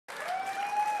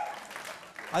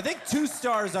I think 2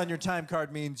 stars on your time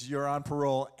card means you're on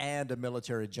parole and a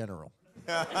military general.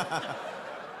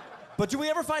 But do we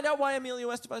ever find out why Emilio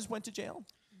Estevez went to jail?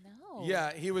 No.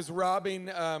 Yeah, he was robbing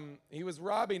a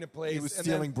place. He was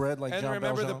stealing bread like Jean And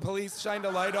remember, Valjean? the police shined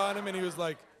a light on him, and he was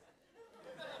like...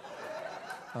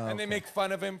 and they make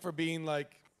fun of him for being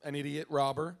like an idiot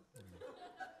robber.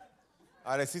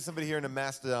 All right, I see somebody here in a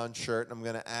Mastodon shirt, and I'm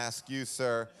going to ask you,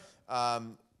 sir,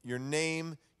 your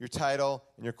name, your title,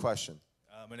 and your question.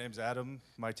 My name's Adam.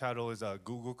 My title is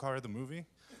Google Car, the movie.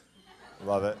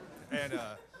 Love it. And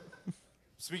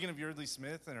speaking of Yeardley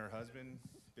Smith and her husband,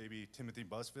 baby Timothy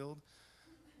Busfield,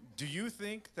 do you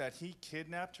think that he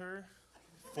kidnapped her,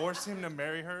 forced him to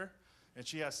marry her, and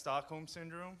she has Stockholm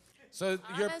Syndrome? So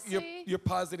Honestly? you're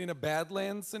positing a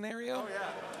Badlands scenario? Oh,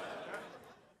 yeah.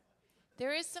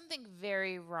 There is something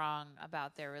very wrong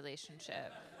about their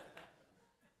relationship.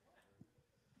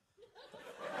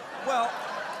 Well,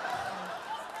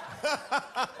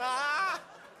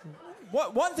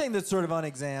 one thing that's sort of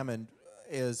unexamined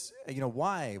is,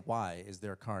 why is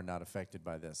their car not affected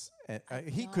by this?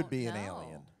 He could be an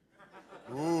alien.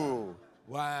 Ooh.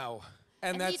 Wow.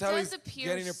 And And that's he how does he's appear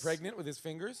getting her pregnant with his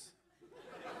fingers?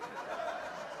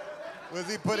 Was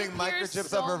he putting He appears microchips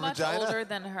so up her much vagina? older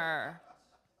than her.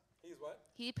 He's what?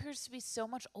 He appears to be so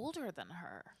much older than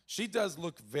her. She does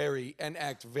look and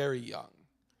act very young.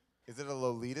 Is it a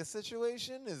Lolita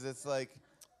situation? Is this like...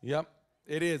 Yep,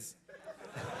 it is.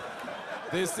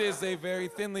 This is a very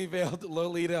thinly veiled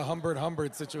Lolita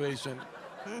Humbert situation.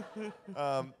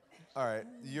 All right,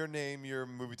 your name, your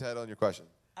movie title, and your question.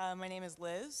 My name is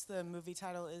Liz. The movie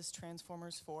title is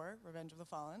Transformers 4, Revenge of the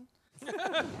Fallen.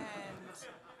 And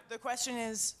the question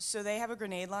is, so they have a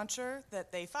grenade launcher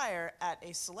that they fire at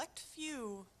a select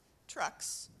few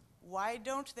trucks. Why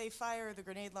don't they fire the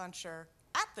grenade launcher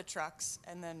at the trucks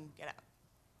and then get out?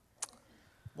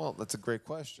 Well, that's a great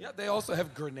question. Yeah, they also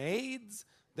have grenades.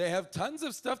 They have tons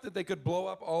of stuff that they could blow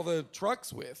up all the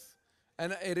trucks with.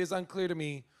 And it is unclear to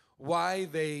me why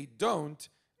they don't,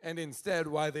 and instead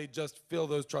why they just fill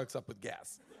those trucks up with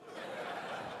gas.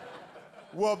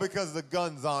 Well, because the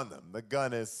gun's on them. The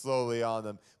gun is slowly on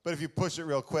them. But if you push it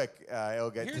real quick,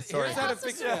 it'll get... Here's how to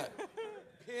fix that.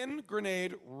 Pin,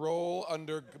 grenade, roll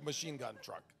under machine gun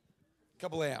truck.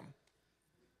 Couple am.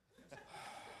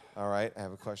 All right, I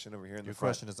have a question over here in the Your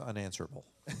front. question is unanswerable.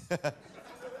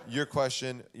 Your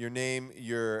question, your name,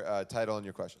 your title, and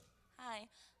your question. Hi,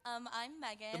 I'm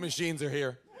Megan. The machines are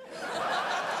here.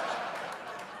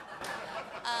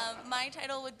 My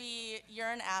title would be "You're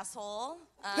an Asshole."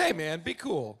 Hey, man, be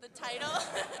cool. The title,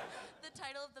 the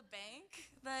title of the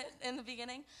bank that in the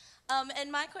beginning.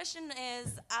 And my question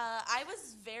is, I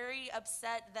was very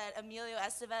upset that Emilio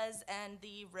Estevez and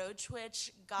the Road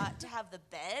Twitch got to have the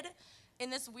bed in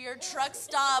this weird truck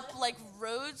stop, like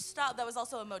road stop that was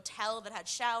also a motel that had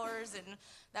showers and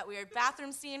that weird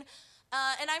bathroom scene.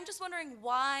 And I'm just wondering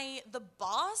why the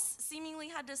boss seemingly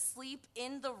had to sleep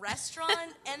in the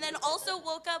restaurant and then also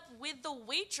woke up with the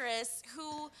waitress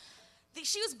who,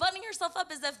 she was buttoning herself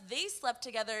up as if they slept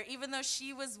together, even though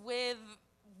she was with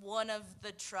one of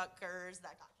the truckers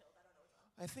that got killed. I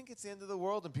don't know. I think it's the end of the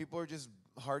world and people are just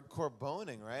hardcore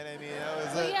boning, right? I mean,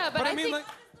 But I mean, How does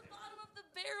the bottom of the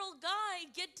barrel guy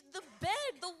get to the bed,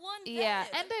 the one bed? yeah,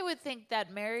 and I would think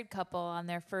that married couple on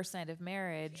their first night of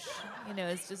marriage,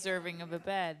 is deserving of a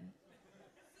bed.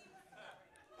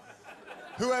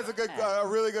 Who has a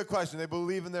really good question? They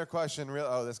believe in their question.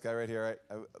 Oh, this guy right here.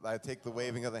 I take the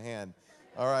waving of the hand.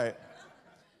 All right.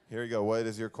 Here you go. What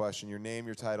is your question? Your name,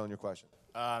 your title, and your question.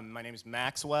 My name is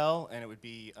Maxwell, and it would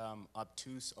be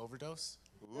obtuse overdose.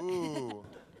 Ooh.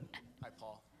 Hi,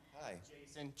 Paul. Hi.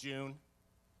 Jason, June,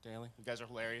 Daly. You guys are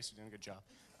hilarious. You're doing a good job.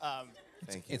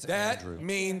 Thank you. It's That Andrew.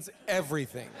 means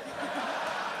everything.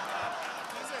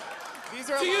 These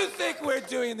are Do you think we're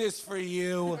doing this for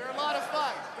you? They're a lot of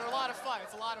fun. They're a lot of fun.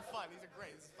 It's a lot of fun. These are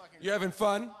great. This is fucking. You having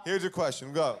fun? Here's your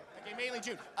question. Go. Okay, mainly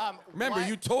June. Remember, what-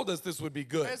 you told us this would be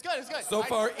good. It's good. It's good. So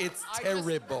far, it's I just-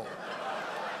 terrible.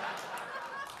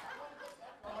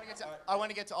 I want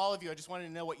to get to all of you. I just wanted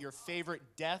to know what your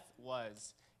favorite death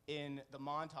was in the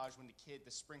montage when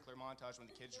the sprinkler montage when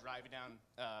the kid's driving down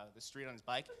the street on his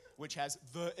bike, which has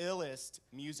the illest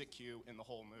music cue in the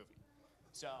whole movie.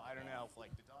 So I don't know if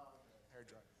like the dog, the hair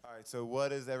dryer. All right, so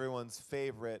what is everyone's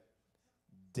favorite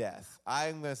death?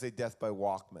 I'm going to say death by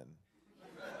Walkman.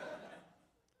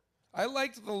 I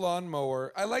liked the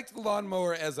lawnmower. I liked the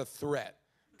lawnmower as a threat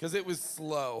because it was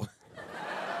slow.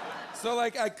 So,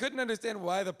 I couldn't understand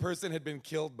why the person had been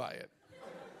killed by it.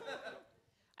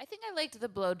 I think I liked the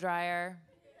blow dryer,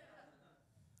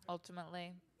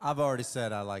 ultimately. I've already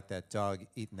said I like that dog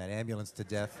eating that ambulance to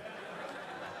death.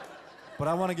 But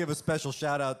I want to give a special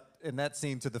shout out in that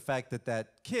scene to the fact that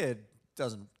that kid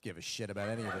doesn't give a shit about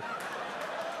any of it.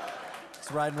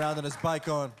 He's riding around on his bike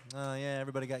going, oh yeah,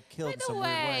 everybody got killed By in the some weird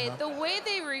way, huh? the way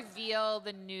they reveal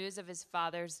the news of his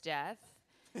father's death,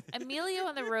 Emilio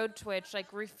on the road twitch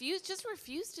refused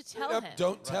to tell him.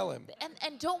 Don't tell him.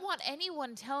 And don't want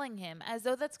anyone telling him, as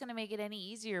though that's going to make it any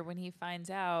easier when he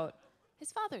finds out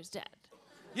his father's dead.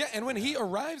 Yeah, and when he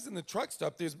arrives in the truck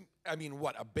stop, there's,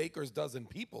 a baker's dozen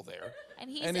people there. And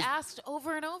he's asked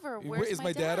over and over, Is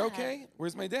my dad okay?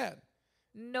 Where's my dad?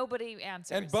 Nobody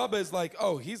answers. And Bubba's like,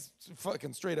 oh, he's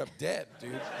fucking straight up dead,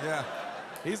 dude. Yeah.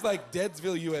 He's like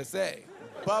Deadsville, USA.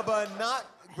 Bubba, not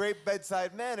great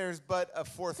bedside manners, but a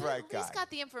forthright guy. He's got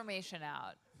the information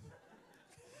out.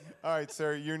 All right,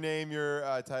 sir, your name, your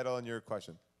title, and your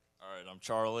question. All right, I'm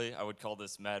Charlie. I would call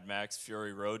this Mad Max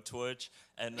Fury Road Twitch.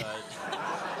 And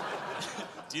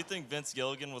do you think Vince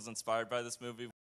Gilligan was inspired by this movie?